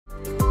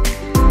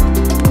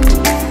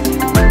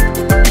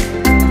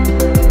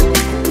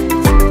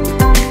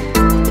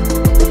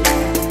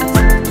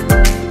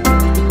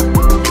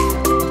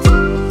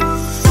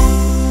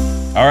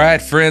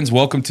right, friends,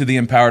 welcome to the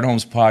Empowered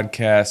Homes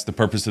Podcast. The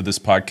purpose of this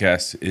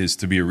podcast is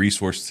to be a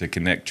resource to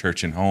connect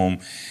church and home.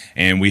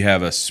 And we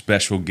have a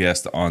special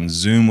guest on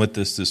Zoom with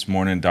us this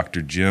morning,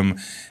 Dr. Jim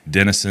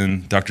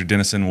Dennison. Dr.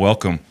 Dennison,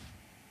 welcome.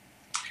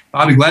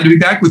 Bobby, glad to be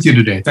back with you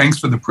today. Thanks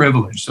for the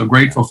privilege. So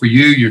grateful for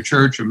you, your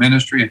church, your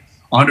ministry, and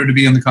honored to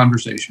be in the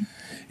conversation.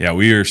 Yeah,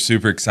 we are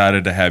super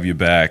excited to have you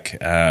back.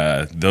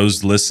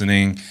 Those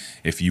listening,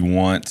 if you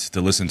want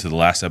to listen to the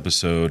last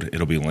episode,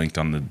 it'll be linked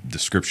on the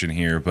description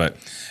here. But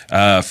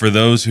for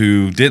those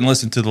who didn't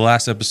listen to the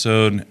last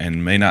episode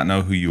and may not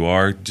know who you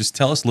are, just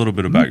tell us a little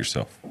bit about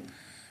yourself.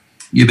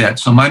 You bet.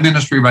 So my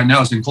ministry right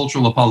now is in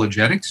cultural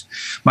apologetics.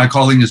 My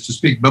calling is to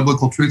speak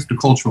biblical truth to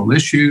cultural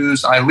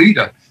issues. I lead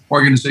an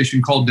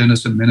organization called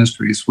Dennison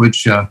Ministries,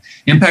 which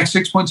impacts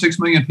 6.6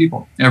 million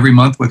people every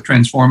month with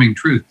transforming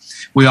truth.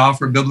 We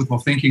offer biblical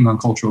thinking on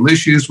cultural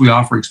issues. We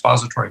offer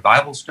expository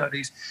Bible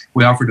studies.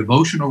 We offer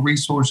devotional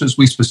resources.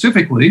 We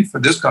specifically, for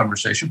this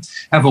conversation,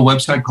 have a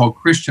website called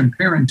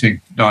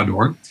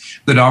ChristianParenting.org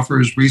that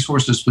offers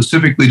resources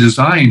specifically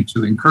designed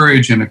to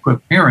encourage and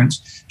equip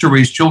parents to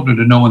raise children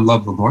to know and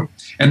love the Lord.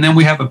 And then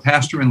we have a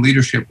pastor and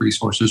leadership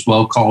resource as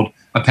well called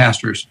A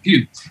Pastor's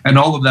View. And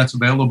all of that's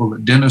available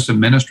at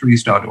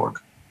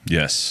DennisonMinistries.org.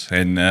 Yes,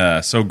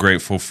 and so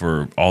grateful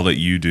for all that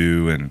you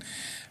do and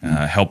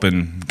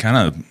helping kind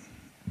of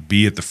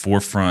be at the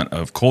forefront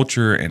of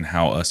culture and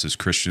how us as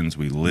Christians,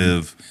 we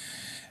live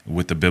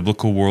with the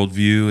biblical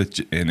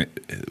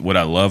worldview. What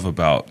I love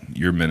about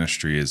your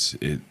ministry is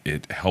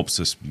it helps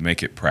us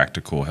make it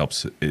practical,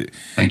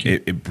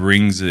 it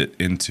brings it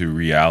into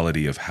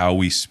reality of how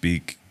we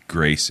speak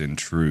grace and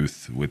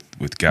truth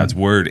with God's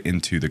word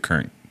into the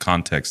current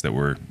context that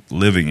we're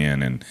living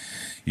in. And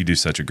you do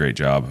such a great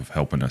job of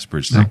helping us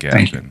bridge that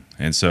gap.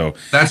 And so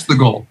that's the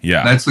goal.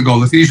 Yeah. That's the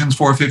goal. Ephesians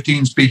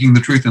 4:15, speaking the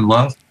truth in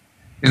love,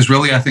 is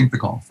really, I think, the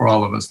call for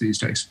all of us these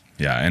days.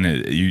 Yeah,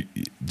 and you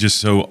just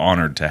so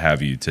honored to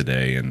have you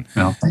today, and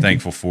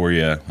thankful for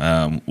you.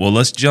 Well,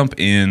 let's jump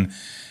in.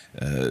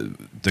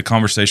 The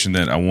conversation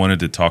that I wanted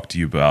to talk to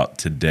you about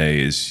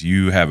today is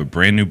you have a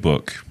brand new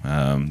book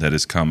that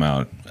has come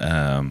out,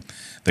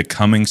 The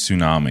Coming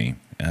Tsunami.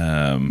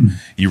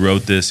 You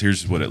wrote this.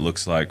 Here's what it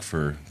looks like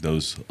for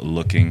those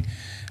looking.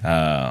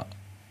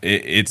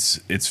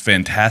 It's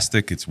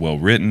fantastic. It's well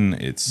written.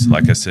 It's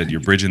like I said, you're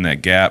bridging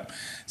that gap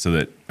so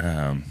that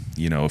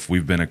if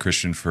we've been a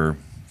Christian for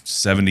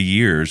 70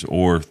 years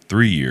or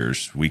 3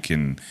 years, we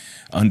can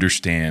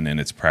understand and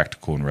it's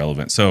practical and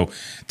relevant. So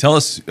tell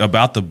us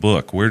about the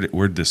book. Where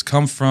did this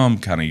come from?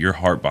 Kind of your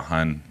heart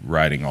behind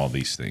writing all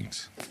these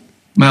things.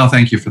 Well,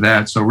 thank you for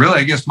that. So really,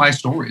 I guess my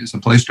story is a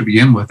place to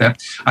begin with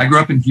that. I grew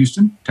up in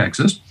Houston,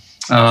 Texas.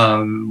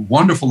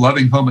 Wonderful,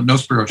 loving home with no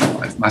spiritual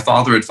life. My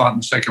father had fought in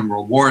the Second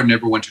World War and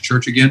never went to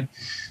church again.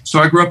 So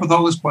I grew up with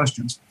all these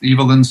questions: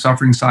 evil and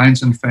suffering,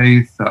 science and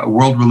faith,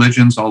 world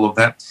religions, all of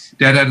that.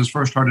 Dad had his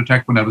first heart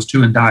attack when I was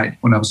 2 and died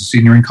when I was a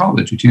senior in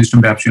college at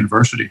Houston Baptist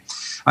University.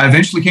 I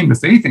eventually came to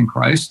faith in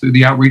Christ through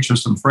the outreach of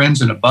some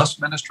friends in a bus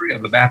ministry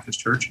of a Baptist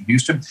church in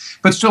Houston,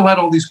 but still had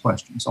all these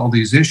questions, all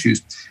these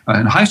issues.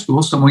 In high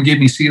school, someone gave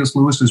me C.S.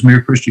 Lewis's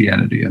Mere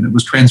Christianity, and it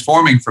was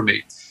transforming for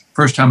me.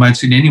 First time I'd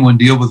seen anyone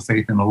deal with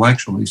faith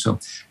intellectually. So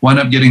wound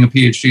up getting a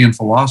PhD in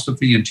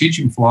philosophy and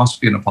teaching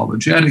philosophy and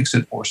apologetics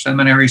at 4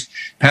 seminaries,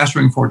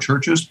 pastoring 4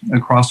 churches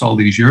across all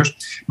these years.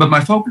 But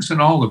my focus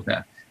in all of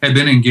that had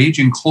been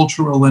engaging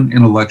cultural and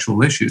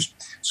intellectual issues.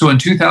 So in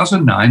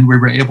 2009, we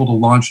were able to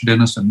launch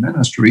Dennison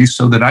Ministries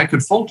so that I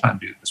could full-time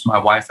do this, my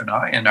wife and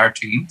I and our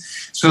team,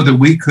 so that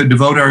we could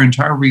devote our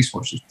entire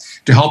resources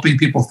to helping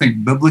people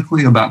think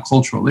biblically about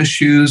cultural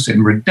issues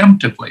and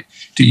redemptively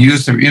to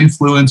use their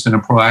influence in a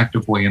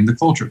proactive way in the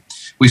culture.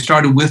 We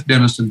started with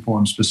Dennison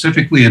Forum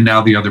specifically, and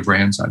now the other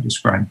brands I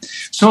described.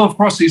 So, of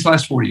course, these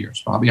last 40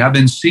 years, Bobby, I've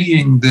been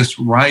seeing this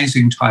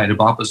rising tide of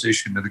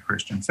opposition to the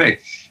Christian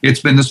faith.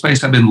 It's been the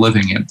space I've been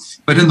living in.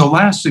 But in the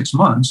last 6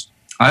 months,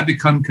 I've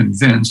become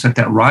convinced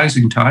that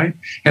rising tide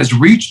has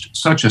reached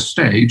such a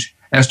stage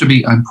as to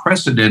be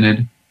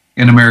unprecedented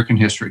in American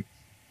history.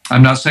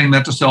 I'm not saying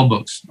that to sell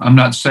books. I'm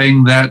not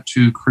saying that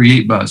to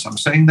create buzz. I'm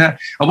saying that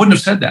I wouldn't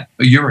have said that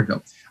a year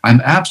ago. I'm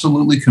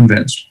absolutely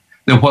convinced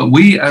that what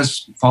we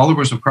as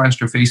followers of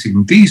Christ are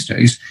facing these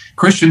days,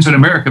 Christians in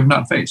America have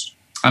not faced.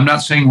 I'm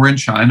not saying we're in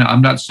China.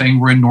 I'm not saying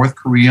we're in North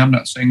Korea. I'm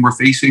not saying we're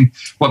facing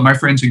what my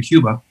friends in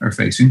Cuba are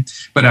facing.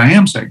 But I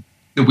am saying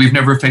that we've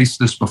never faced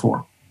this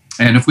before.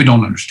 And if we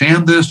don't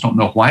understand this, don't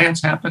know why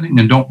it's happening,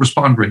 and don't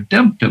respond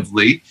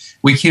redemptively,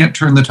 we can't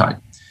turn the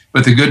tide.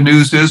 But the good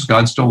news is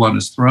God's still on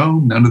his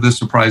throne. None of this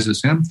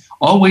surprises him.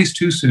 Always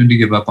too soon to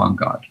give up on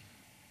God.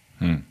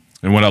 And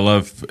what I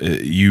love,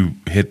 you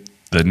hit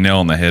the nail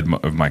on the head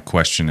of my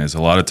question, is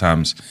a lot of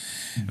times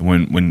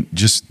when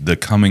just the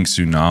coming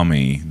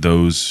tsunami,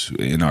 those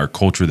in our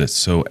culture that's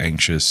so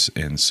anxious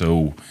and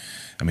so,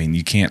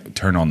 you can't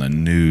turn on the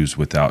news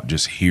without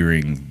just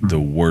hearing the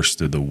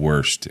worst of the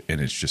worst,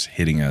 and it's just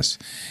hitting us,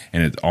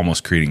 and it's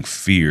almost creating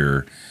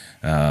fear.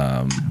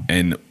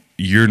 And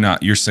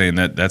you're saying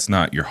that that's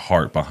not your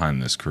heart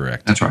behind this,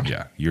 correct? That's right.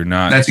 Yeah. You're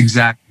not. That's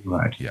exactly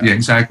right. Yeah. Yeah,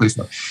 exactly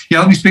so. Yeah,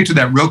 let me speak to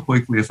that real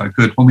quickly if I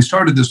could. When we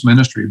started this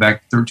ministry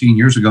back 13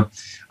 years ago,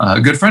 a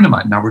good friend of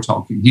mine and I were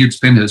talking. He had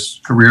spent his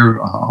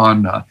career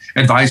on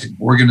advising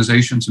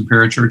organizations and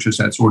parachurches,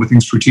 that sort of thing,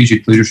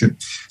 strategic leadership.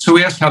 So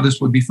we asked how this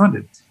would be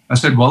funded. I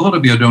said, well, it'll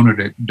be a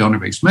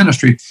donor-based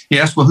ministry. He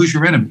asked, well, who's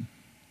your enemy?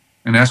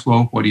 And asked,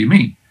 well, what do you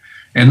mean?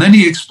 And then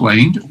he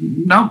explained,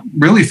 not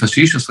really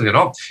facetiously at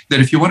all, that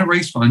if you want to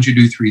raise funds, you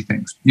do three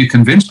things. You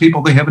convince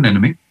people they have an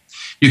enemy.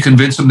 You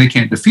convince them they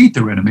can't defeat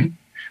their enemy.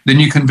 Then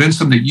you convince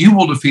them that you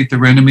will defeat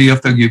their enemy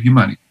if they'll give you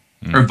money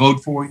or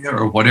vote for you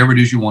or whatever it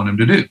is you want them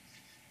to do,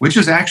 which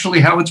is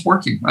actually how it's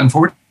working,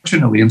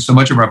 unfortunately, in so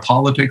much of our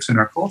politics and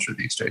our culture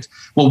these days.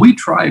 Well, we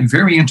try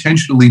very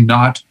intentionally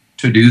not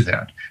to do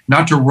that,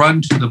 not to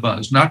run to the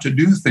buzz, not to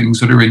do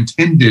things that are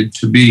intended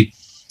to be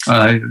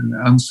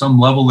on some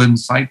level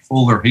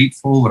insightful or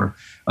hateful or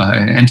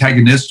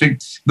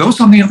antagonistic.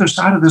 Those on the other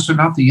side of this are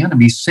not the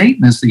enemy.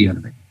 Satan is the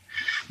enemy.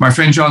 My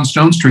friend John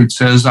Stonestreet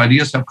says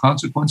ideas have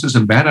consequences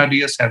and bad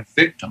ideas have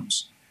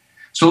victims.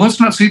 So let's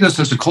not see this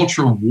as a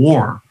cultural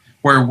war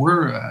where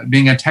we're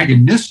being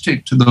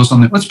antagonistic to those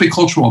on the. Let's be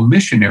cultural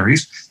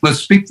missionaries. Let's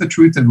speak the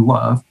truth in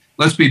love.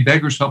 Let's be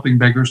beggars helping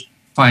beggars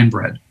find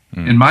bread.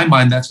 In my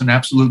mind, that's an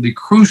absolutely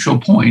crucial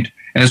point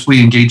as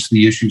we engage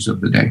the issues of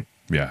the day.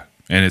 Yeah.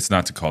 And it's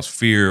not to cause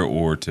fear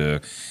or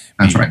to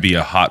be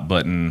a hot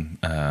button.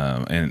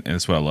 And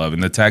that's what I love.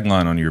 And the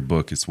tagline on your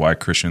book is why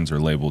Christians are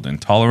labeled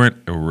intolerant,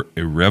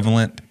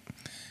 irreverent,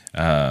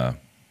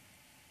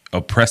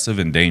 oppressive,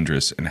 and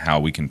dangerous, and how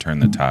we can turn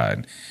the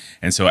tide.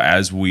 And so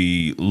as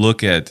we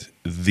look at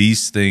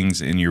these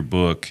things in your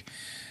book,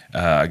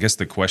 I guess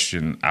the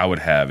question I would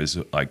have is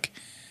like,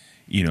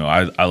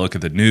 I look at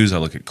the news, I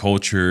look at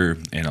culture,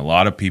 and a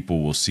lot of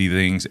people will see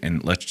things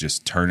and let's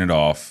just turn it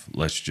off.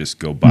 Let's just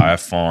go buy a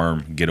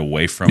farm, get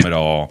away from it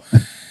all.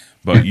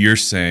 But you're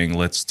saying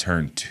let's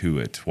turn to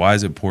it. Why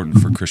is it important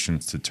for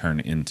Christians to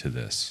turn into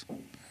this?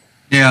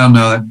 Yeah,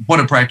 no,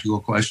 what a practical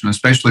question,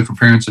 especially for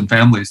parents and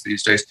families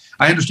these days.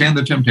 I understand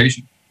the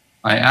temptation.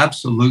 I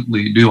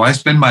absolutely do. I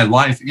spend my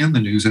life in the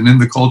news and in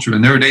the culture,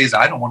 and there are days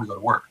I don't want to go to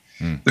work.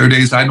 There are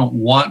days I don't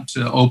want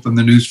to open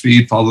the news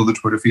feed, follow the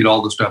Twitter feed,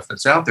 all the stuff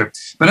that's out there.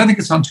 But I think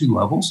it's on two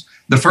levels.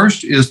 The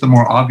first is the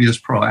more obvious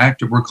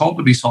proactive. We're called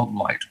to be salt and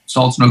light.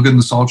 Salt's no good in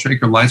the salt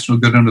shaker. Light's no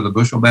good under the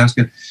bushel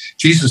basket.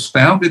 Jesus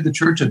founded the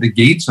church at the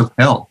gates of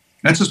hell.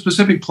 That's a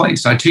specific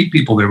place. I take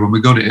people there when we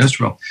go to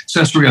Israel.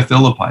 Caesarea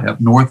Philippi,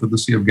 up north of the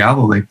Sea of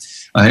Galilee.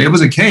 It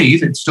was a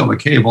cave. It's still a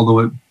cave, although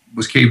it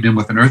was caved in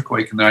with an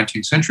earthquake in the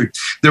 19th century.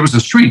 There was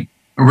a stream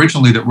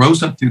originally that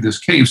rose up through this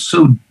cave.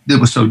 So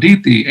it was so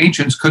deep, the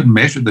ancients couldn't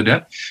measure the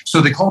depth.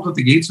 So they called it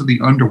the gates of the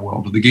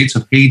underworld, or the gates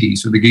of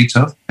Hades, or the gates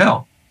of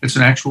hell. It's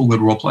an actual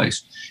literal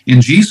place.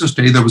 In Jesus'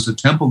 day, there was a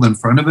temple in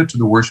front of it to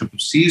the worship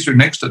of Caesar.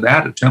 Next to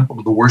that, a temple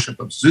to the worship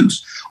of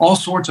Zeus. All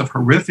sorts of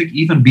horrific,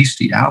 even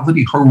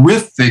bestiality,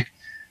 horrific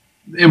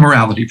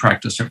immorality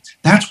practice.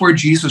 That's where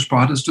Jesus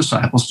brought his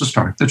disciples to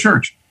start the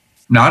church.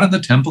 Not in the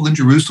temple in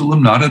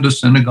Jerusalem, not at a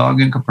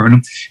synagogue in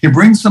Capernaum. He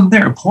brings them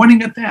there,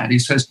 pointing at that. He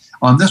says,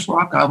 on this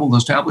rock I will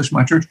establish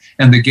my church,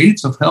 and the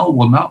gates of hell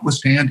will not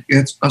withstand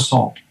its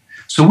assault.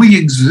 So we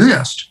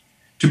exist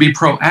to be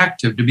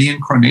proactive, to be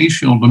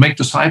incarnational, to make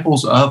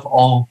disciples of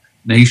all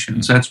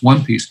nations. That's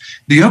one piece.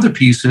 The other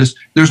piece is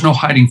there's no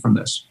hiding from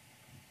this.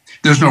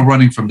 There's no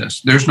running from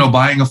this. There's no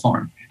buying a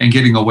farm and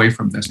getting away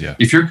from this. Yeah.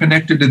 If you're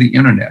connected to the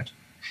internet,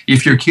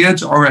 if your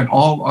kids are at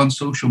all on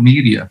social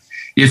media,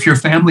 if your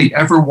family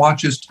ever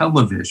watches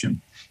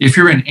television, if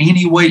you're in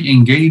any way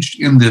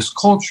engaged in this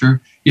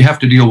culture, you have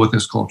to deal with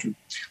this culture.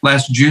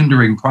 Last June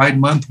during Pride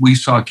Month, we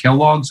saw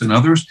Kellogg's and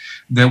others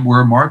that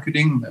were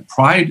marketing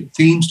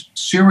Pride-themed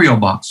cereal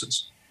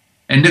boxes,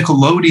 and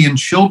Nickelodeon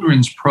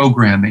children's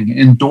programming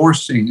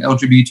endorsing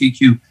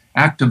LGBTQ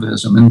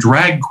activism, and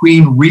drag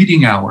queen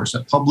reading hours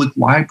at public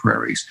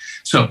libraries.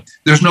 So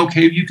there's no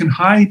cave you can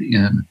hide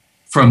in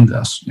from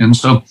this. And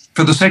so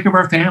for the sake of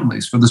our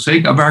families, for the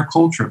sake of our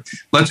culture,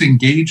 let's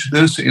engage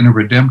this in a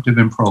redemptive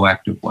and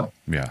proactive way.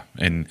 Yeah,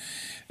 and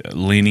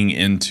leaning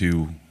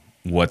into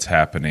what's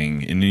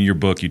happening. And in your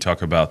book, you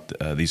talk about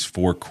these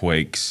 4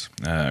 quakes,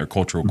 or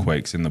cultural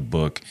quakes in the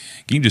book.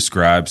 Can you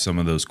describe some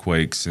of those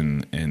quakes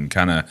and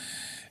kind of,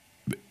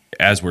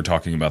 as we're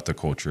talking about the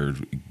culture,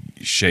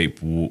 shape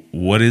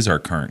what does our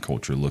current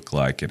culture look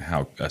like and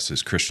how us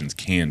as Christians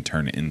can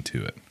turn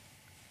into it?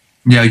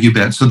 Yeah, you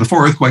bet. So the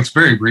 4 earthquakes,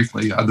 very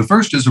briefly. The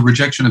first is a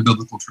rejection of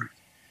biblical truth.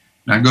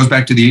 Now, it goes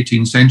back to the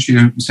 18th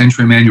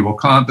century Immanuel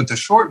Kant, but the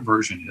short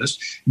version is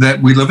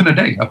that we live in a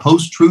day, a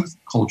post-truth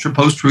culture.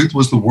 Post-truth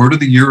was the word of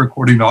the year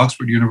according to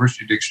Oxford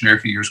University Dictionary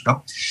a few years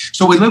ago.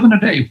 So we live in a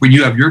day when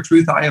you have your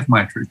truth, I have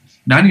my truth.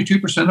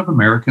 92% of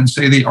Americans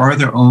say they are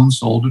their own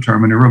sole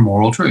determiner of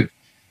moral truth.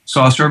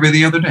 Saw a survey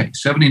the other day,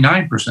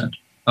 79%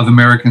 of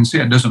Americans say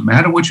it doesn't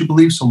matter what you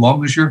believe so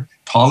long as you're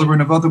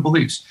tolerant of other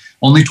beliefs.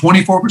 Only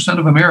 24%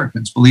 of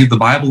Americans believe the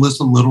Bible is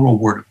the literal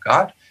word of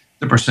God.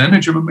 The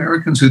percentage of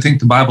Americans who think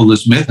the Bible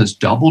is myth has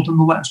doubled in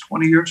the last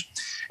 20 years.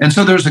 And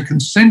so there's a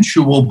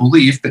consensual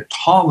belief that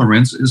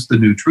tolerance is the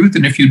new truth.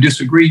 And if you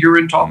disagree, you're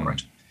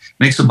intolerant.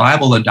 Makes the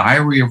Bible a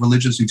diary of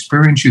religious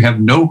experience you have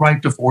no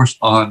right to force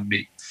on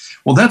me.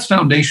 Well, that's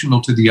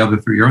foundational to the other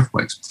three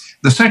earthquakes.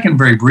 The second,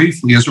 very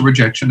briefly, is a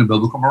rejection of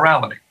biblical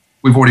morality.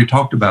 We've already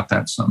talked about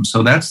that some.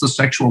 So that's the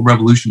sexual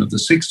revolution of the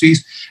 60s.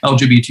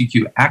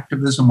 LGBTQ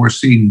activism we're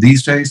seeing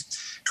these days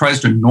tries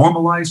to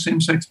normalize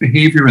same-sex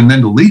behavior and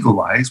then to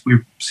legalize.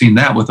 We've seen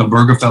that with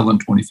Obergefell in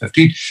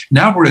 2015.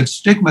 Now we're at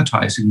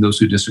stigmatizing those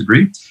who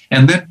disagree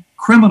and then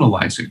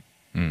criminalizing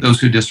those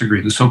who disagree,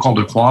 the so-called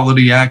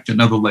Equality Act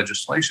and other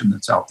legislation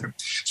that's out there.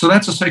 So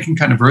that's a second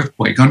kind of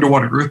earthquake,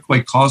 underwater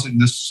earthquake causing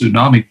this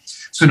tsunami.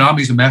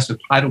 Tsunami is a massive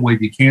tidal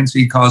wave you can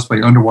see caused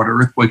by underwater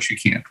earthquakes you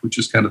can't, which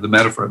is kind of the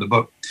metaphor of the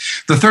book.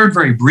 The third,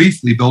 very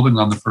briefly, building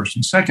on the first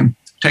and second,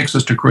 takes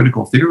us to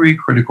critical theory,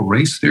 critical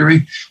race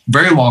theory.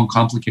 Very long,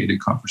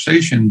 complicated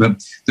conversation,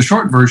 but the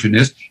short version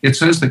is it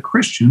says that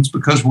Christians,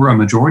 because we're a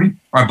majority,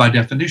 are by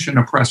definition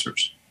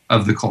oppressors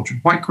of the culture.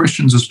 White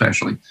Christians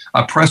especially,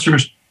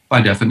 oppressors by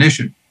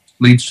definition.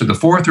 Leads to the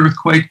fourth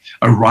earthquake,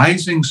 a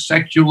rising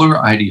secular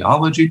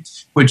ideology,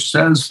 which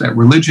says that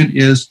religion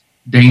is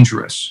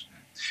dangerous,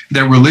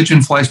 that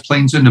religion flies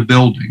planes into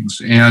buildings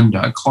and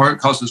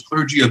causes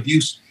clergy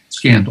abuse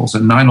scandals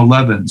and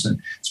 9/11s and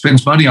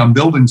spends money on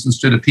buildings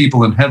instead of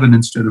people and heaven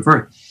instead of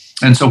earth.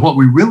 And so what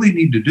we really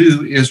need to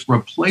do is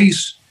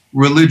replace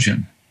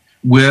religion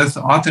with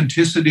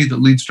authenticity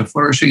that leads to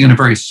flourishing in a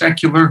very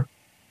secular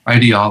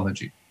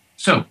ideology.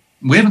 So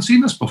we haven't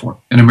seen this before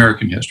in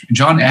American history.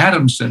 John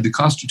Adams said the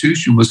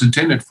Constitution was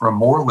intended for a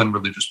moral and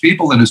religious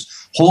people and is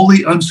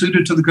wholly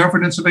unsuited to the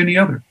governance of any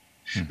other.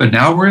 But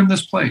now we're in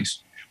this place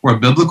where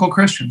biblical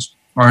Christians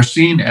are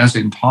seen as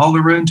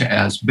intolerant,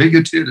 as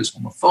bigoted, as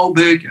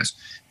homophobic, as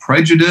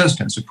prejudiced,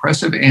 as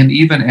oppressive, and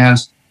even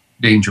as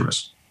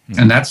dangerous.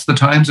 And that's the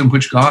times in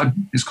which God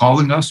is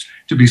calling us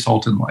to be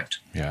salt and light.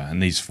 Yeah,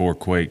 and these four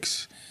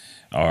quakes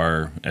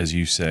are, as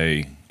you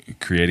say,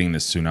 creating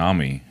this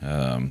tsunami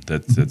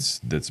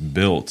that's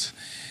built.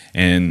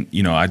 And,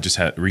 you know, I just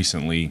had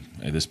recently,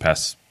 this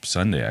past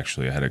Sunday,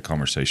 actually, I had a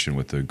conversation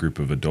with a group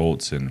of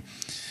adults, and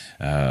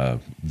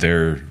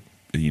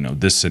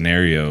this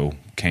scenario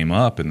came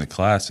up in the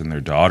class, and their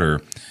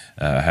daughter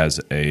has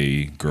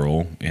a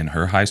girl in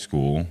her high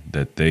school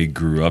that they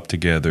grew up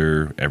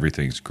together.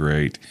 Everything's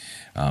great.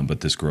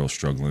 But this girl's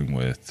struggling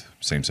with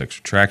same-sex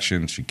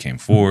attraction. She came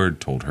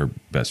forward, told her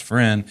best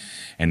friend,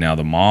 and now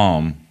the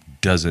mom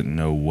doesn't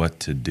know what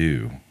to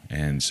do.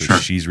 And so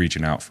she's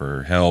reaching out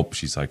for help.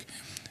 She's like,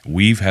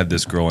 we've had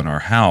this girl in our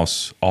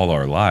house all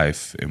our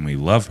life, and we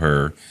love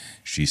her.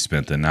 She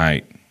spent the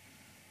night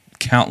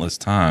countless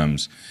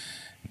times.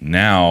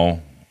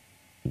 Now,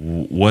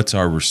 what's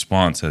our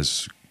response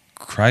as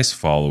Christ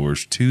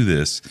followers to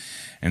this?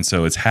 And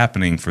so it's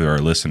happening for our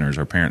listeners,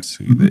 our parents.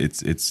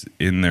 It's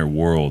in their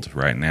world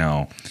right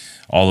now,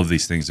 all of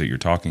these things that you're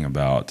talking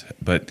about.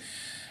 But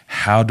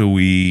how do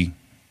we,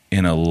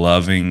 in a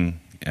loving,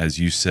 as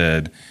you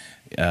said,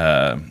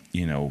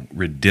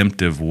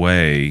 redemptive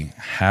way,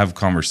 have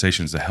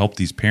conversations to help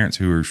these parents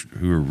who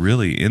are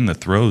really in the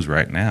throes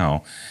right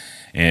now?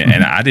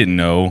 And I didn't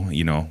know,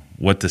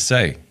 what to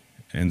say.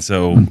 And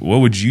so what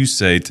would you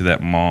say to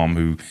that mom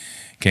who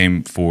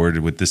came forward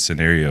with this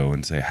scenario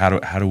and say,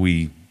 how do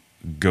we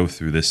go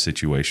through this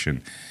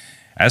situation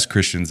as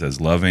Christians, as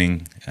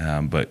loving,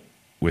 but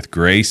with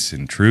grace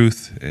and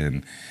truth?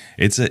 And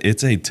it's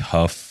a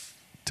tough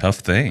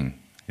thing.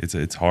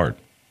 It's hard.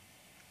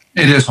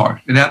 It is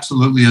hard. It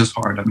absolutely is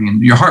hard. I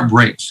mean, your heart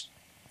breaks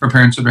for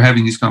parents that are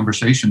having these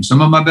conversations.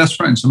 Some of my best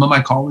friends, some of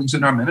my colleagues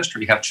in our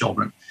ministry have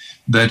children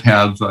that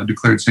have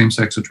declared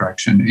same-sex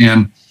attraction,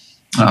 and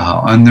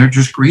they're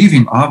just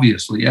grieving,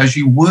 obviously, as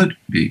you would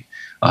be,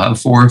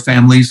 for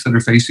families that are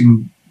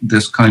facing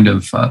this kind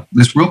of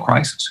this real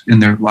crisis in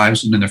their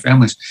lives and in their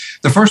families.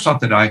 The first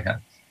thought that I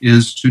have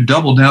is to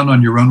double down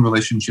on your own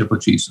relationship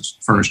with Jesus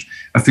first.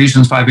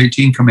 Ephesians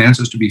 5:18 commands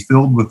us to be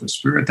filled with the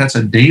Spirit. That's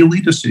a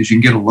daily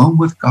decision. Get alone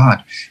with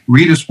God.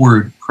 Read His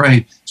Word.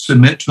 Pray.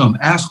 Submit to Him.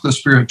 Ask the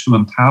Spirit to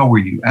empower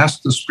you.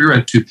 Ask the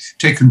Spirit to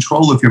take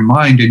control of your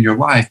mind and your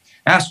life.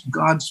 Ask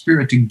God's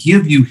Spirit to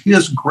give you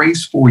His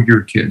grace for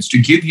your kids, to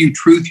give you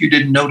truth you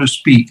didn't know to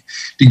speak,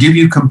 to give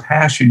you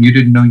compassion you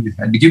didn't know you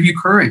had, to give you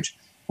courage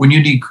when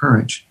you need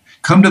courage.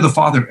 Come to the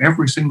Father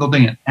every single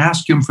day and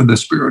ask Him for the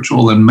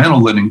spiritual and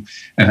mental and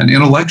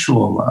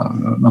intellectual,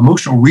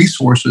 emotional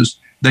resources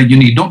that you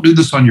need. Don't do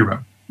this on your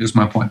own, is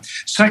my point.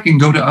 Second,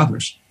 go to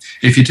others.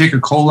 If you take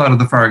a coal out of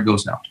the fire, it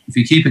goes out. If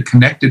you keep it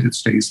connected, it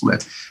stays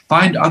lit.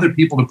 Find other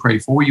people to pray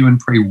for you and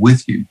pray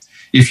with you.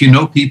 If you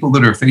know people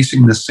that are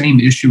facing the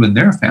same issue in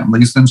their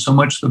families, then so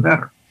much the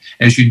better.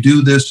 As you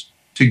do this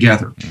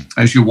together,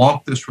 as you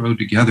walk this road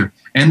together.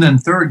 And then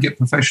third, get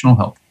professional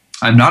help.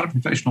 I'm not a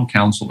professional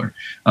counselor.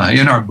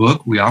 In our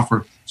book, we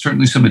offer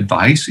certainly some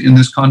advice in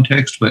this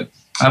context, but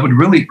I would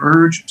really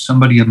urge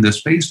somebody in this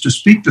space to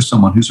speak to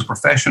someone who's a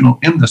professional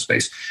in this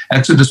space.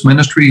 Exodus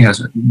Ministry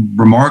has a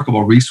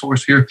remarkable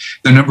resource here.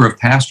 The number of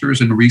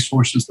pastors and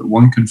resources that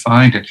one can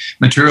find and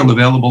material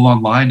available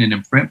online and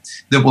in print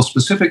that will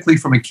specifically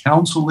from a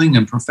counseling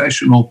and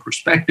professional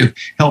perspective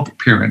help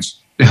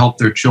parents to help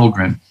their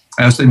children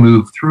as they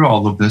move through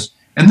all of this.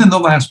 And then the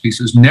last piece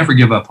is never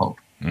give up hope.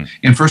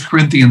 In 1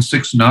 Corinthians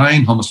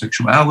 6:9,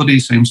 homosexuality,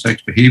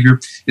 same-sex behavior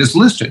is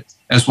listed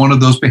as one of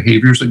those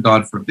behaviors that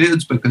God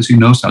forbids because he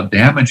knows how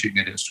damaging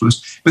it is to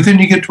us. But then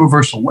you get to a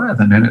verse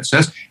 11 and it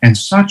says, and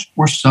such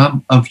were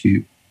some of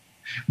you,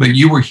 but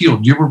you were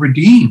healed, you were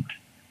redeemed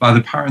by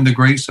the power and the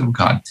grace of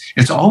God.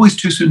 It's always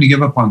too soon to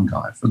give up on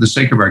God for the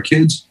sake of our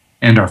kids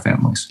and our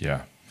families.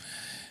 Yeah,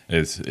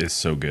 it's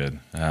so good.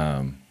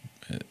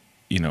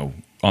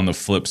 On the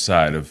flip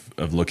side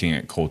of looking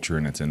at culture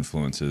and its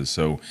influences.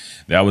 So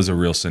that was a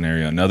real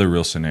scenario. Another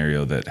real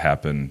scenario that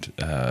happened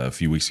a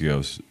few weeks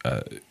ago,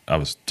 I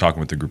was talking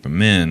with a group of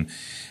men,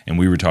 and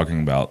we were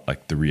talking about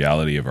like the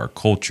reality of our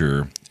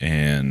culture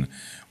and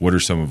what are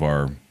some of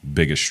our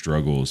biggest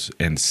struggles.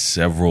 And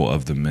several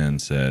of the men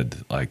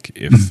said, like,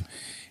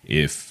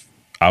 if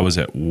I was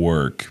at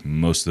work,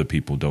 most of the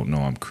people don't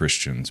know I'm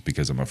Christians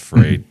because I'm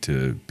afraid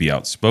to be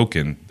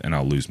outspoken and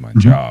I'll lose my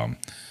job.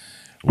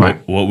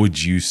 Right. What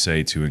would you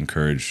say to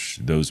encourage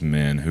those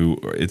men who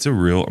it's a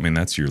real,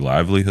 that's your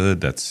livelihood.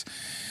 That's,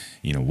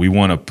 we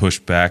want to push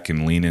back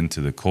and lean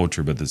into the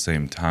culture, but at the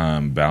same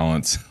time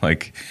balance,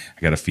 like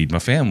I got to feed my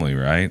family,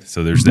 right?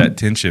 So there's that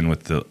tension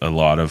with a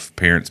lot of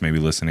parents maybe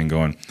listening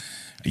going,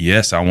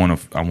 yes, I want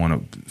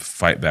to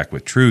fight back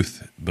with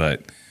truth,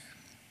 but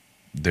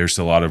there's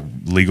a lot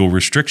of legal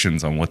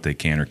restrictions on what they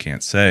can or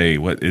can't say.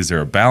 Is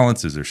there a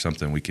balance? Is there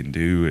something we can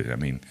do?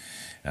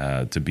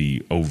 To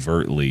be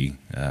overtly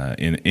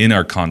in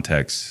our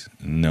context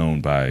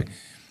known by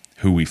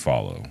who we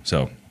follow.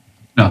 So,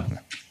 no,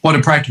 what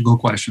a practical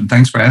question.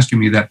 Thanks for asking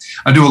me that.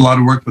 I do a lot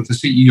of work with the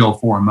CEO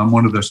Forum. I'm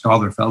one of their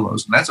scholar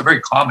fellows, and that's a very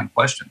common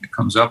question that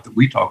comes up that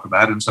we talk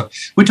about. And so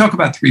we talk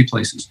about three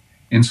places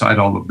inside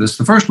all of this.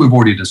 The first we've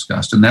already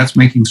discussed, and that's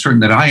making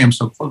certain that I am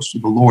so close to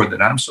the Lord,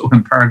 that I'm so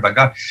empowered by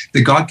God,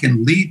 that God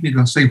can lead me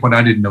to say what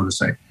I didn't know to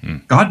say.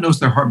 God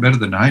knows their heart better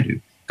than I do.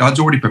 God's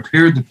already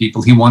prepared the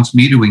people he wants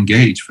me to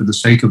engage for the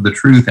sake of the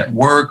truth at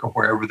work or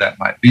wherever that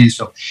might be.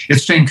 So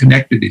it's staying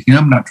connected to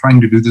him, not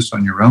trying to do this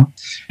on your own.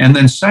 And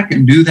then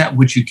second, do that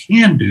which you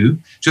can do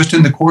just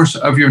in the course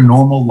of your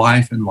normal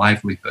life and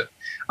livelihood.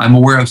 I'm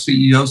aware of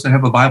CEOs that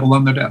have a Bible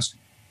on their desk,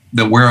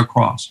 that wear a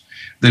cross,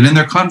 that in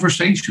their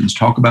conversations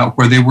talk about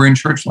where they were in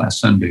church last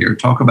Sunday or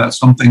talk about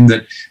something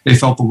that they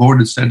felt the Lord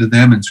had said to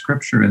them in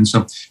Scripture. And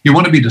so you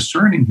want to be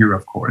discerning here,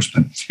 of course,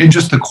 but in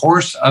just the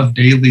course of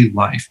daily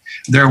life,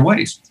 there are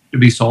ways to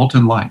be salt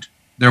and light.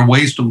 There are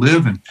ways to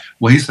live in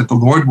ways that the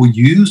Lord will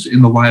use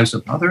in the lives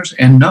of others,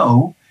 and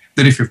know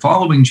that if you're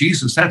following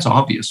Jesus, that's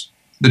obvious.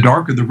 The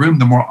darker the room,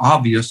 the more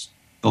obvious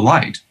the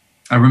light.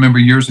 I remember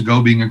years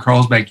ago being in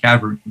Carlsbad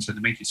Cavern and said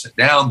to make you sit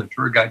down. The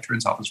tour guide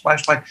turns off his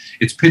flashlight.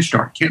 It's pitch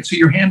dark. Can't see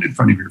your hand in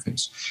front of your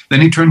face. Then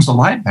he turns the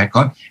light back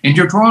on and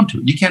you're drawn to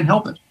it. You can't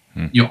help it.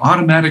 You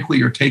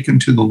automatically are taken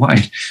to the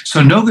light.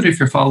 So know that if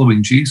you're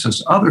following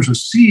Jesus, others are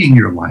seeing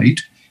your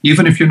light,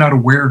 even if you're not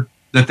aware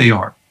that they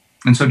are.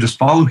 And so just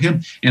follow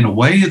him in a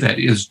way that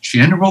is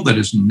general, that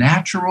is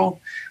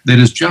natural, that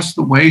is just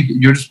the way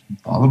you're just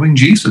following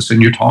Jesus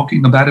and you're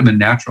talking about him in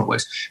natural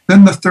ways.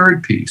 Then the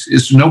third piece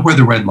is to know where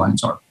the red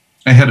lines are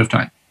ahead of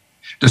time.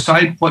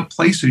 Decide what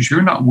places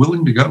you're not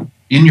willing to go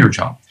in your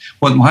job,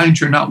 what lines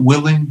you're not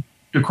willing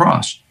to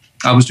cross.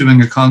 I was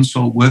doing a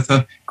consult with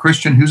a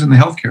Christian who's in the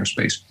healthcare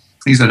space.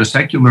 He's at a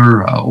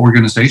secular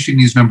organization.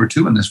 He's number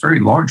 2 in this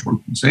very large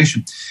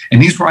organization.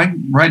 And he's right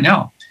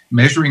now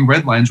measuring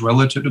red lines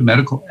relative to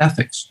medical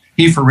ethics.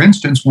 He, for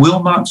instance,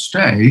 will not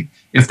stay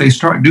if they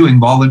start doing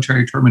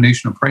voluntary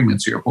termination of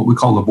pregnancy, or what we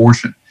call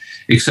abortion,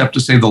 except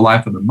to save the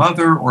life of the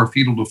mother or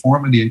fetal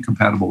deformity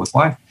incompatible with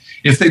life.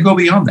 If they go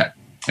beyond that,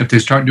 if they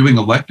start doing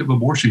elective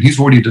abortion, he's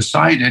already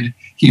decided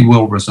he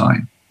will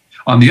resign.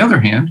 On the other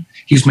hand,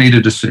 he's made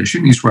a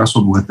decision, he's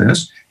wrestled with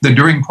this, that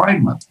during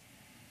Pride Month,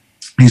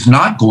 he's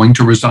not going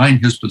to resign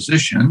his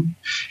position.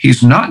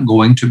 He's not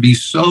going to be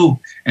so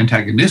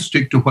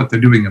antagonistic to what they're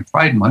doing in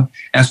Pride Month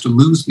as to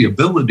lose the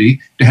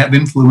ability to have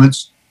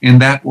influence in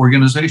that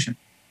organization.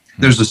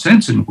 There's a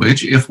sense in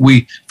which if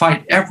we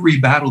fight every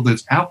battle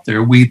that's out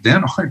there, we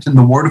then aren't in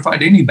the war to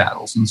fight any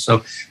battles. And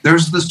so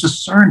there's this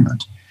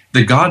discernment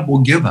that God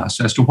will give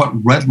us as to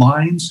what red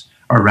lines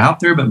are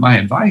out there. But my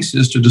advice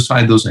is to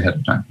decide those ahead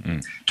of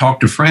time. Talk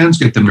to friends,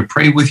 get them to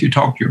pray with you,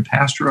 talk to your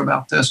pastor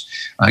about this,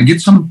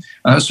 get some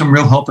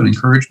real help and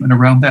encouragement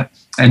around that,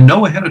 and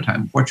know ahead of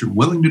time what you're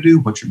willing to do,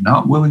 what you're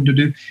not willing to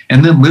do,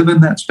 and then live in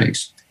that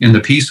space in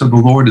the peace of the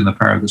Lord and the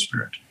power of the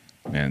Spirit.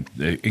 And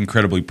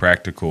incredibly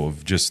practical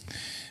of just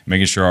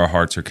making sure our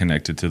hearts are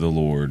connected to the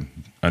Lord,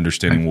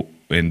 understanding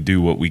and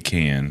do what we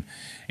can.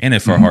 And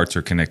if our hearts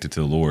are connected to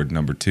the Lord,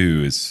 number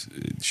 2 is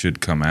it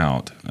should come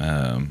out.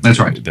 That's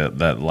right.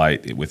 That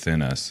light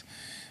within us.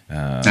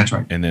 That's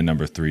right. And then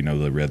number 3, know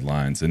the red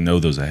lines and know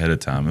those ahead of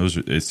time.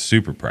 It's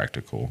super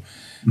practical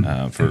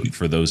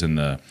for those in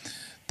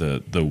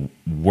the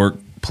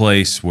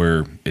workplace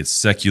where it's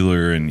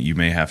secular and you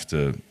may have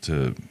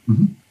to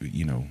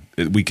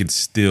we could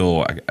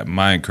still.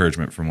 My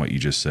encouragement from what you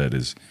just said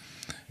is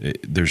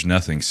there's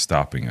nothing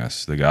stopping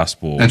us. The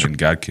gospel and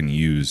God can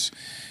use.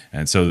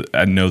 And so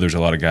I know there's a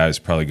lot of guys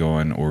probably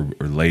going or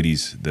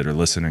ladies that are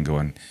listening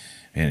going,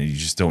 and you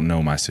just don't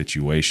know my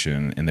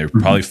situation, and they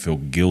probably feel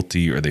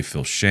guilty or they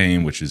feel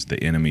shame, which is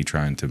the enemy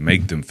trying to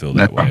make them feel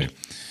that way.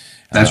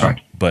 That's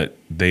right. But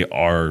they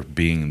are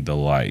being the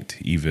light,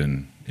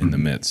 even in the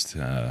midst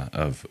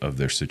of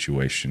their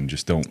situation.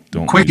 Just don't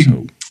lose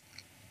hope.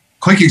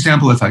 Quick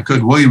example, if I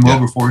could. William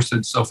Wilberforce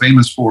is so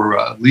famous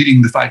for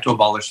leading the fight to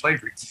abolish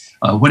slavery.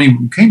 When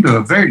he came to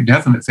a very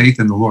definite faith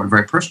in the Lord,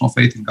 very personal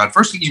faith in God,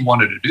 first thing he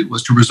wanted to do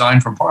was to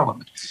resign from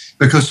Parliament,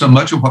 because so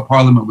much of what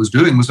Parliament was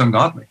doing was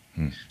ungodly.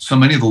 So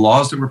many of the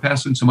laws that were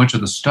passing, so much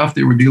of the stuff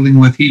they were dealing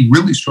with, he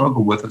really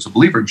struggled with as a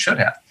believer and should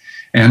have.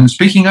 And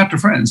speaking out to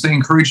friends, they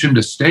encouraged him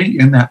to stay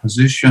in that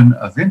position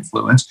of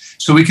influence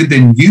so he could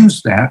then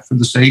use that for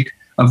the sake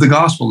of the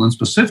gospel, and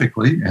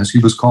specifically as he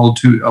was called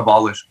to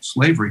abolish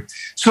slavery.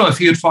 So if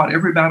he had fought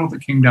every battle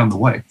that came down the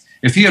way,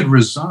 if he had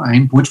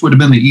resigned, which would have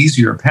been the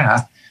easier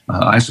path,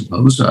 I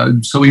suppose,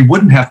 so he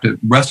wouldn't have to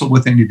wrestle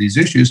with any of these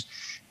issues,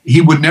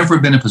 he would never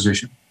have been in a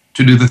position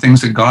to do the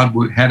things that God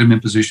had him in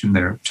position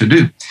there to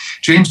do.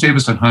 James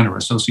Davison Hunter,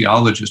 a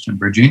sociologist in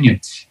Virginia,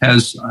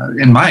 has,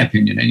 in my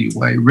opinion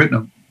anyway, written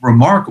a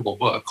remarkable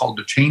book called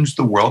To Change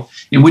the World,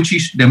 in which he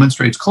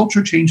demonstrates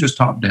culture changes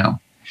top down.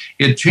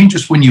 It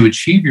changes when you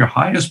achieve your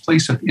highest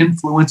place of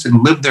influence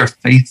and live there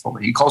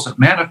faithfully. He calls it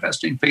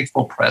manifesting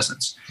faithful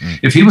presence.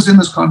 If he was in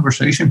this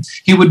conversation,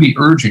 he would be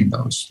urging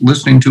those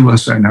listening to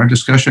us in our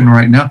discussion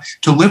right now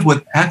to live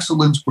with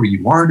excellence where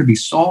you are, to be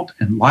salt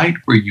and light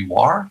where you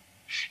are.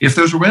 If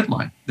there's a red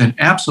line, then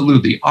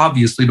absolutely,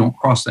 obviously don't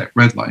cross that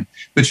red line.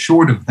 But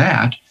short of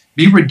that,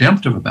 be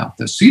redemptive about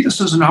this. See this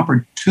as an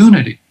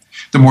opportunity.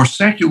 The more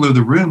secular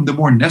the room, the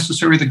more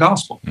necessary the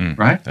gospel,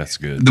 right? That's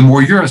good. The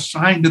more you're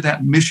assigned to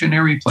that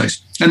missionary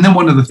place. And then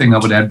one other thing I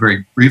would add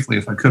very briefly,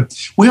 if I could,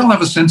 we all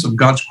have a sense of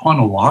God's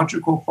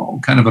chronological call,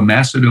 kind of a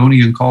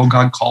Macedonian call.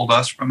 God called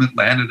us from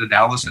Atlanta to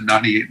Dallas in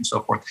 98 and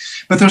so forth.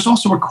 But there's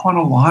also a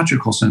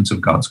chronological sense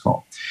of God's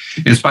call.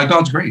 It's by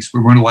God's grace.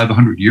 We weren't alive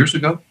 100 years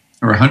ago,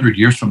 or 100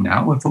 years from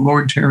now if the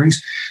Lord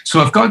tarries.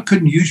 So if God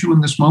couldn't use you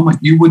in this moment,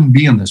 you wouldn't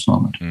be in this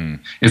moment.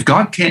 If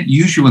God can't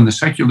use you in the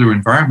secular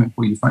environment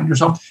where you find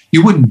yourself,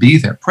 you wouldn't be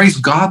there. Praise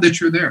God that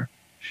you're there.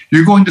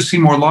 You're going to see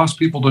more lost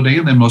people today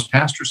than most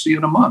pastors see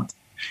in a month.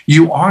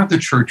 You are the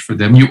church for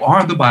them. You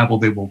are the Bible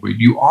they will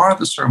read. You are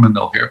the sermon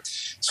they'll hear.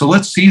 So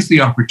let's seize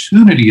the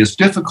opportunity, as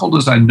difficult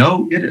as I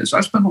know it is. I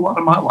spent a lot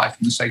of my life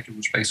in the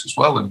secular space as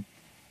well, and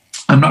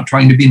I'm not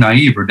trying to be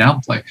naive or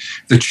downplay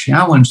the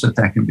challenge that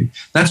can be.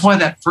 That's why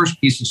that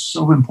first piece is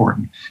so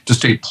important, to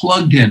stay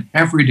plugged in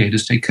every day, to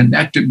stay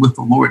connected with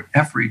the Lord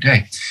every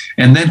day.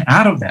 And then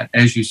out of that,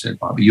 as you said,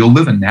 Bobby, you'll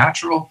live a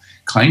natural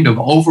kind of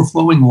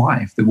overflowing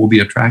life that will be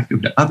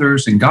attractive to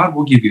others, and God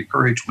will give you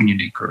courage when you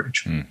need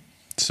courage.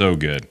 So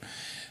good.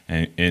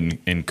 And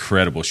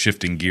incredible.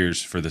 Shifting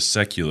gears for the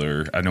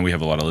secular, I know we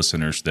have a lot of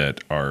listeners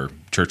that are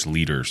church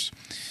leaders.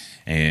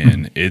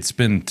 And it's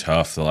been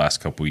tough the last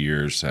couple of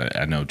years.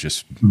 I know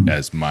just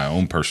as my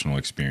own personal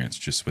experience,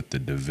 just with the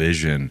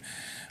division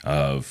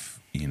of,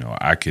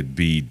 I could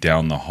be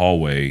down the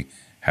hallway,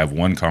 have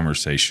one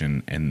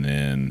conversation, and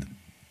then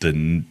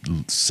the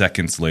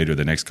seconds later,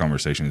 the next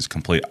conversation is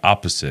complete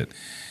opposite.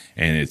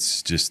 And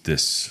it's just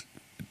this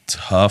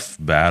tough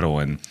battle.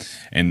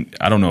 And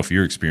I don't know if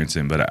you're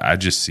experiencing, but I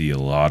just see a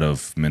lot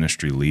of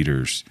ministry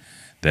leaders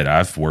that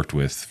I've worked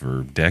with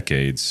for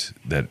decades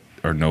that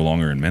are no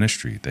longer in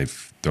ministry.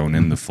 They've thrown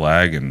in the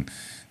flag and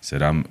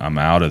said, I'm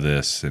out of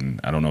this. And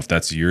I don't know if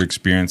that's your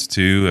experience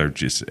too, or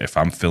just if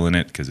I'm feeling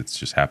it, because it's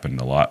just happened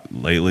a lot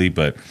lately.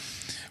 But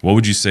what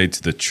would you say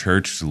to the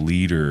church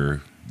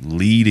leader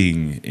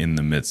leading in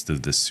the midst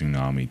of this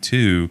tsunami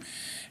too,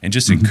 and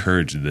just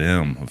encourage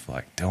them of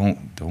like,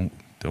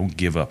 don't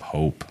give up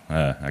hope.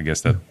 I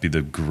guess that'd be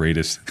the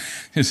greatest,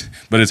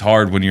 but it's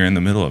hard when you're in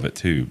the middle of it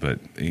too. But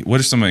what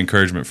is some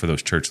encouragement for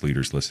those church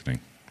leaders listening?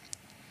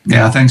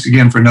 Yeah, thanks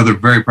again for another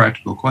very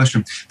practical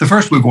question. The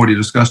first we've already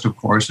discussed, of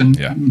course, and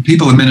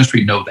people in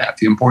ministry know that,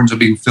 the importance of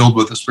being filled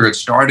with the Spirit,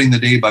 starting the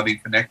day by being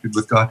connected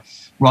with God.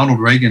 Ronald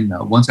Reagan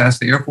once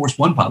asked the Air Force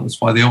One pilots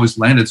why they always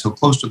landed so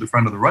close to the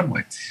front of the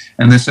runway.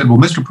 And they said, well,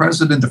 Mr.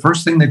 President, the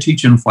first thing they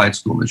teach in flight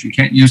school is you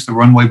can't use the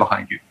runway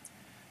behind you.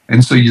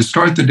 And so you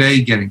start the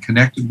day getting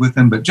connected with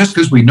them, but just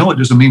because we know it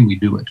doesn't mean we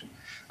do it.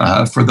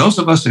 For those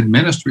of us in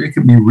ministry, it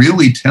can be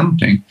really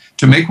tempting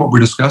to make what we're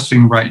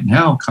discussing right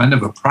now kind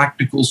of a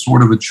practical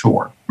sort of a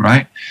chore,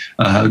 right?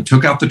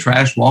 Took out the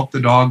trash, walked the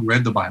dog,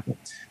 read the Bible.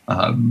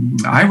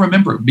 I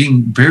remember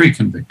being very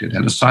convicted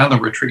at a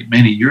silent retreat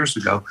many years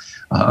ago.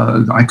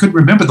 I could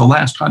remember the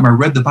last time I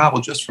read the Bible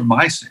just for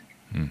my sake.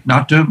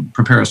 not to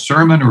prepare a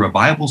sermon or a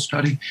Bible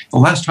study. The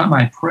last time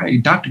I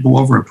prayed, not to go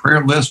over a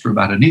prayer list or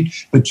about a need,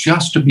 but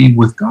just to be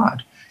with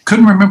God.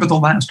 Couldn't remember the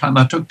last time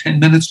I took 10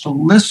 minutes to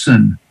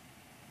listen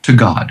to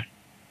God.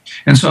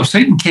 And so if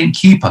Satan can't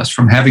keep us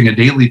from having a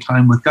daily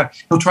time with God,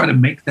 he'll try to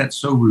make that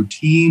so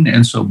routine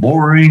and so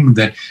boring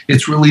that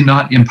it's really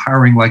not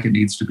empowering like it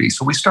needs to be.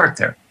 So we start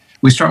there.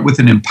 We start with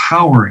an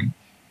empowering,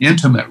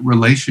 intimate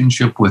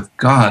relationship with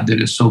God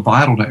that is so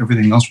vital to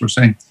everything else we're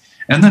saying.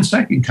 And then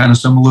second, kind of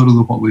similar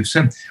to what we've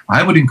said,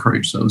 I would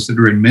encourage those that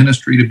are in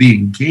ministry to be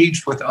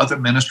engaged with other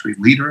ministry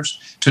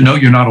leaders, to know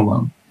you're not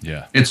alone.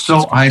 Yeah, it's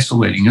so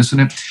isolating, isn't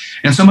it?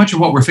 And so much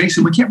of what we're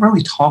facing, we can't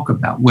really talk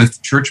about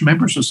with church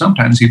members or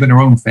sometimes even our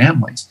own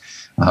families.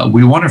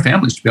 We want our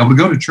families to be able to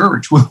go to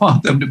church. We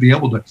want them to be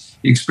able to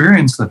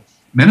experience the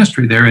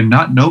ministry there and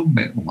not know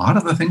a lot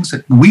of the things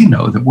that we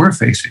know that we're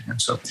facing.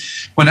 And so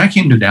when I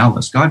came to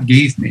Dallas, God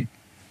gave me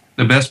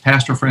the best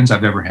pastor friends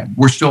I've ever had.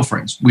 We're still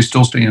friends. We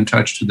still stay in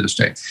touch to this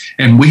day.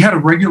 And we had a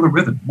regular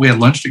rhythm. We had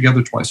lunch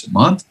together twice a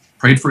month,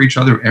 prayed for each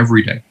other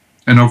every day.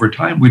 And over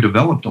time, we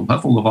developed a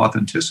level of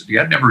authenticity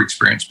I'd never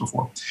experienced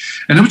before.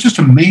 And it was just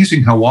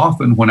amazing how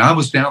often when I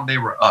was down, they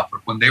were up,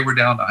 or when they were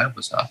down, I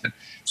was up. And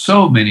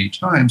so many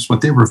times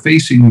what they were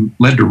facing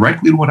led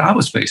directly to what I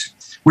was facing.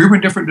 We were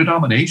in different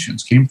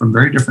denominations, came from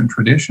very different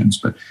traditions,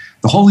 but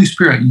the Holy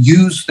Spirit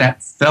used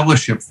that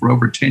fellowship for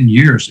over 10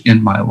 years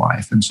in my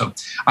life. And so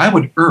I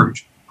would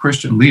urge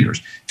Christian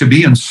leaders to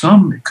be in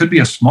some, it could be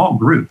a small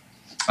group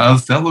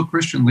of fellow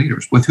Christian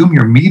leaders with whom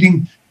you're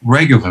meeting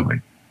regularly.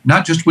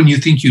 Not just when you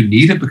think you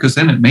need it, because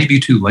then it may be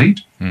too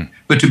late,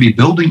 but to be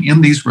building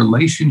in these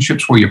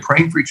relationships where you're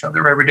praying for each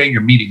other every day,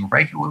 you're meeting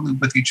regularly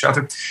with each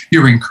other,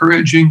 you're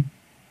encouraging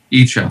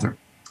each other.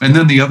 And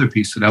then the other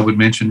piece that I would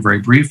mention very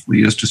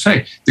briefly is to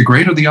say, the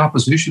greater the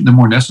opposition, the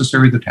more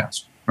necessary the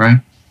task, right?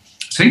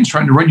 Satan's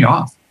trying to run you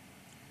off.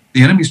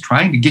 The enemy's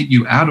trying to get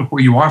you out of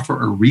where you are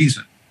for a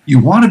reason. You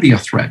want to be a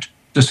threat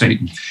to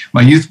Satan.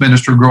 My youth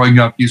minister growing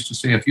up used to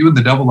say, if you and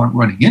the devil aren't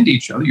running into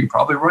each other, you're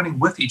probably running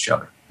with each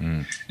other.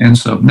 And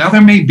so now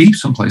there may be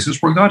some places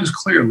where God is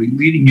clearly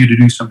leading you to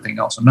do something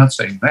else. I'm not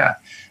saying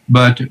that.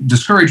 But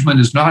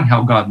discouragement is not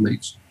how God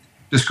leads.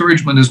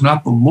 Discouragement is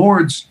not the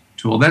Lord's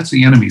tool. That's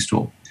the enemy's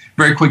tool.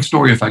 Very quick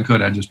story, if I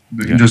could.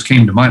 It just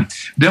came to mind.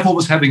 Devil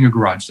was having a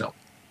garage sale.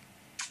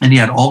 And he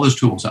had all his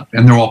tools up.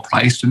 And they're all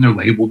priced and they're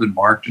labeled and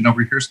marked. And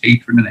over here's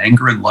hatred and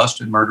anger and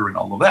lust and murder and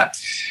all of that.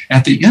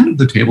 At the end of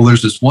the table,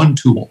 there's this one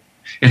tool.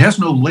 It has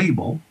no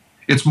label.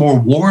 It's more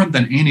worn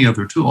than any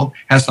other tool.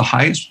 Has the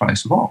highest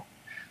price of all.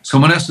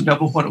 Someone asked the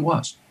devil what it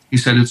was. He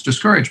said, it's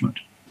discouragement.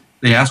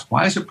 They asked,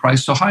 why is it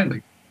priced so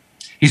highly?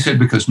 He said,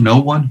 because no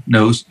one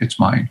knows it's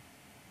mine.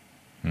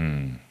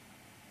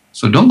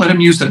 So don't let him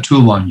use that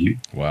tool on you.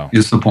 Wow.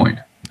 Is the point.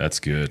 That's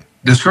good.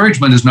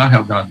 Discouragement is not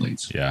how God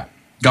leads. Yeah.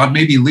 God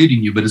may be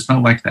leading you, but it's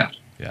not like that.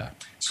 Yeah.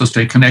 So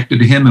stay connected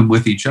to him and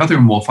with each other,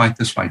 and we'll fight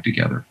this fight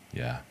together.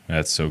 Yeah,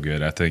 that's so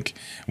good. I think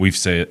we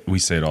say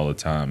it all the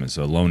time, is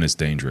alone is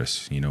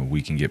dangerous. You know,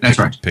 we can get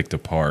picked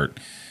apart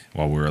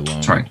while we're alone.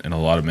 That's right. And a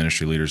lot of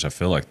ministry leaders, I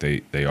feel like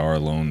they are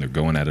alone. They're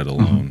going at it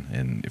alone.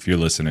 And if you're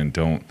listening,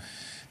 don't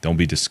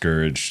be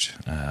discouraged.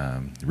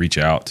 Reach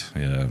out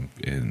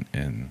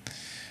and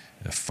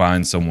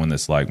find someone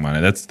that's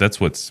like-minded. That's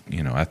what's,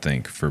 I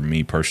think for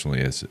me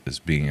personally, as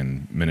being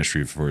in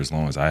ministry for as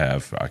long as I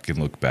have, I can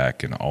look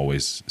back and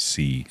always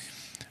see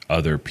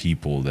other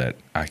people that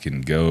I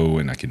can go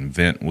and I can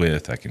vent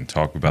with. I can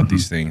talk about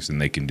these things,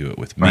 and they can do it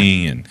with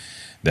me. And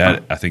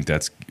that, I think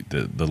that's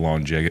the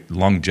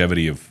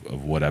longevity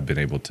of what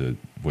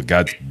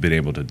God's been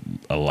able to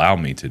allow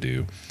me to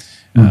do,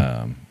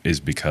 is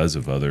because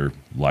of other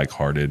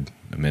like-hearted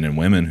men and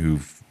women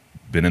who've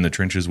been in the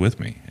trenches with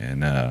me.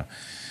 And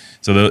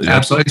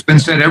absolutely, it's been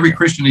said every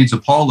Christian needs a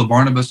Paul, a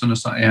Barnabas, and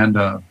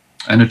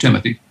a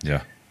Timothy.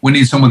 Yeah, we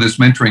need someone that's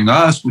mentoring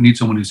us. We need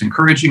someone who's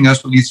encouraging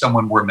us. We need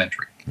someone we're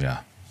mentoring.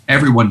 Yeah,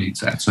 everyone needs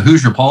that. So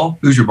who's your Paul?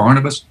 Who's your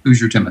Barnabas? Who's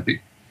your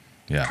Timothy?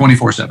 Yeah,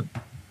 24/7,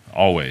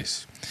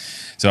 always.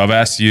 So I've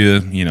asked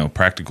you,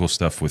 practical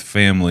stuff with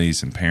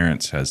families and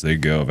parents as they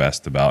go. I've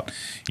asked about,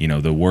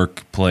 the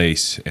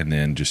workplace and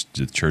then just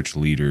the church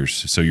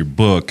leaders. So your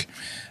book,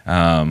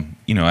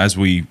 as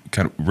we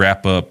kind of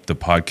wrap up the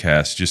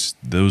podcast, just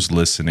those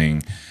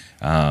listening,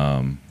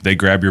 they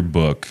grab your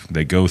book,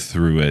 they go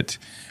through it.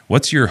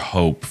 What's your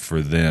hope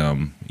for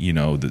them,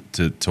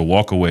 to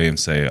walk away and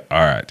say,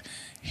 all right,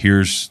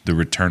 here's the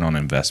return on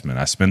investment.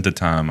 I spent the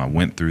time, I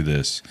went through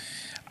this.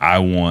 I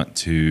want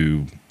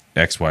to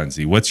X, Y, and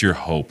Z. What's your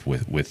hope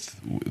with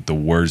the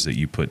words that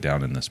you put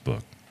down in this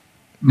book?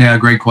 Yeah,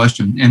 great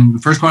question. In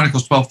 1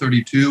 Chronicles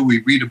 12:32,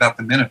 we read about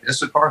the men of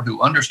Issachar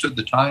who understood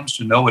the times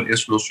to know what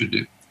Israel should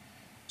do.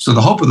 So the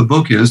hope of the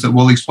book is that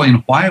we'll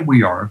explain why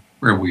we are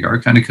where we are,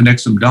 kind of connect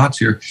some dots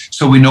here,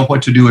 so we know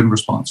what to do in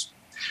response.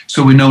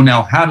 So we know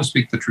now how to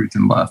speak the truth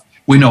in love.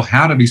 We know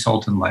how to be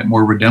salt and light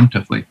more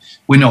redemptively.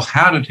 We know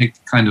how to take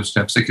the kind of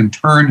steps that can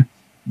turn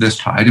this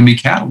tide and be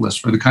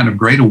catalysts for the kind of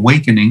great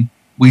awakening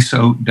we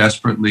so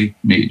desperately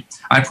need.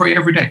 I pray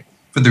every day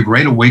for the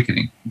great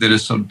awakening that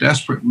is so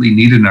desperately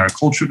needed in our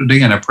culture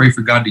today. And I pray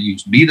for God to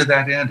use me to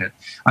that end. And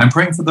I'm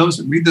praying for those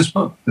that read this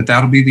book, that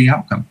that'll be the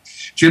outcome.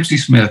 Gypsy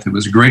Smith, who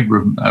was a great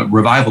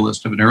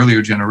revivalist of an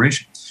earlier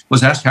generation,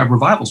 was asked how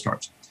revival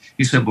starts.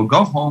 He said, well,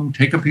 go home,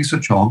 take a piece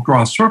of chalk,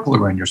 draw a circle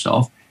around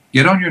yourself,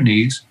 get on your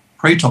knees,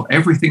 pray till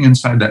everything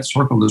inside that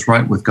circle is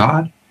right with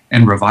God,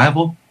 and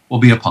revival will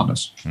be upon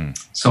us.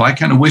 So I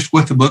kind of wish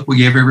with the book we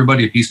gave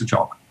everybody a piece of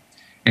chalk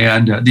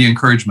and the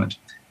encouragement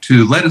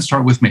to let it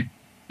start with me,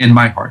 in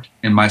my heart,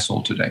 in my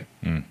soul today.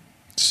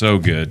 So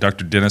good.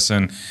 Dr.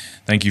 Dennison,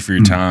 thank you for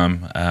your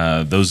time.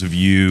 Those of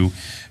you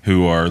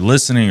who are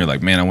listening are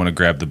like, man, I want to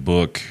grab the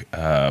book.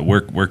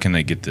 Where can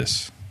they get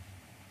this?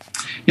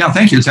 Yeah,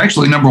 thank you. It's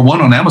actually number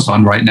 1 on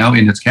Amazon right now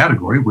in its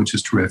category, which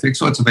is terrific.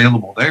 So it's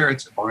available there.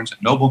 It's at Barnes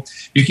 & Noble.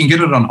 You can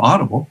get it on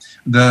Audible.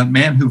 The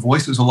man who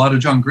voices a lot of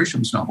John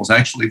Grisham's novels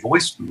actually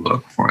voiced the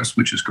book for us,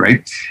 which is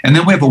great. And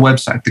then we have a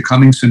website,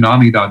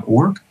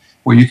 thecomingtsunami.org,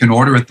 where you can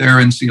order it there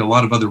and see a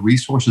lot of other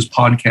resources,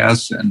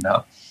 podcasts, and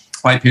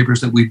white papers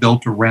that we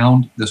built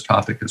around this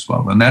topic as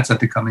well. And that's at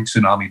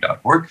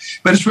thecomingtsunami.org.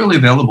 But it's really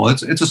available.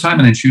 It's a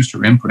Simon &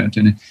 Schuster imprint,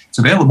 and it's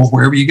available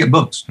wherever you get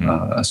books,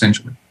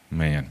 essentially.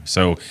 Man,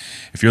 so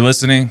if you're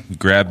listening,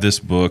 grab this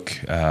book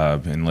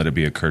and let it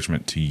be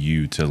encouragement to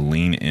you to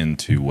lean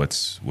into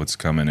what's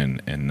coming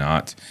and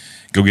not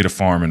go get a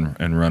farm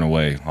and run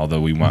away,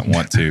 although we might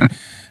want to.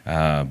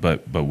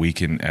 But we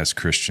can, as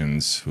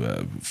Christians,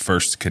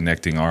 first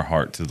connecting our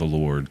heart to the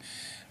Lord,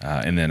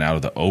 and then out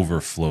of the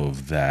overflow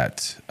of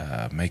that,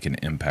 make an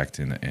impact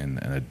and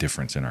a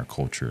difference in our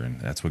culture. And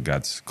that's what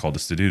God's called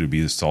us to do, to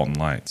be the salt and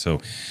light. So,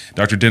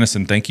 Dr.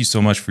 Dennison, thank you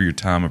so much for your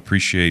time.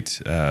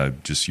 Appreciate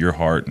just your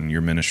heart and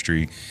your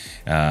ministry.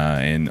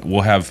 And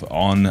we'll have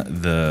on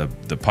the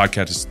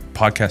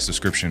podcast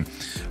description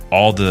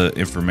all the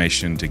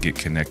information to get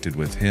connected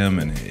with him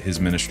and his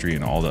ministry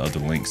and all the other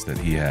links that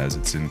he has.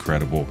 It's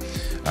incredible.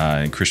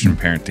 And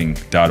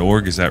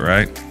ChristianParenting.org, is that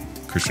right?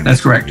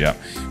 That's correct. Yeah.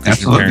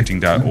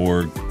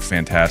 ChristianParenting.org,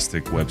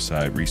 fantastic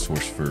website,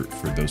 resource for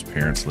those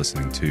parents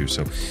listening too.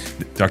 So,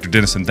 Dr.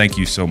 Dennison, thank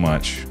you so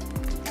much.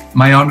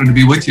 My honor to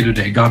be with you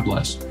today. God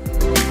bless.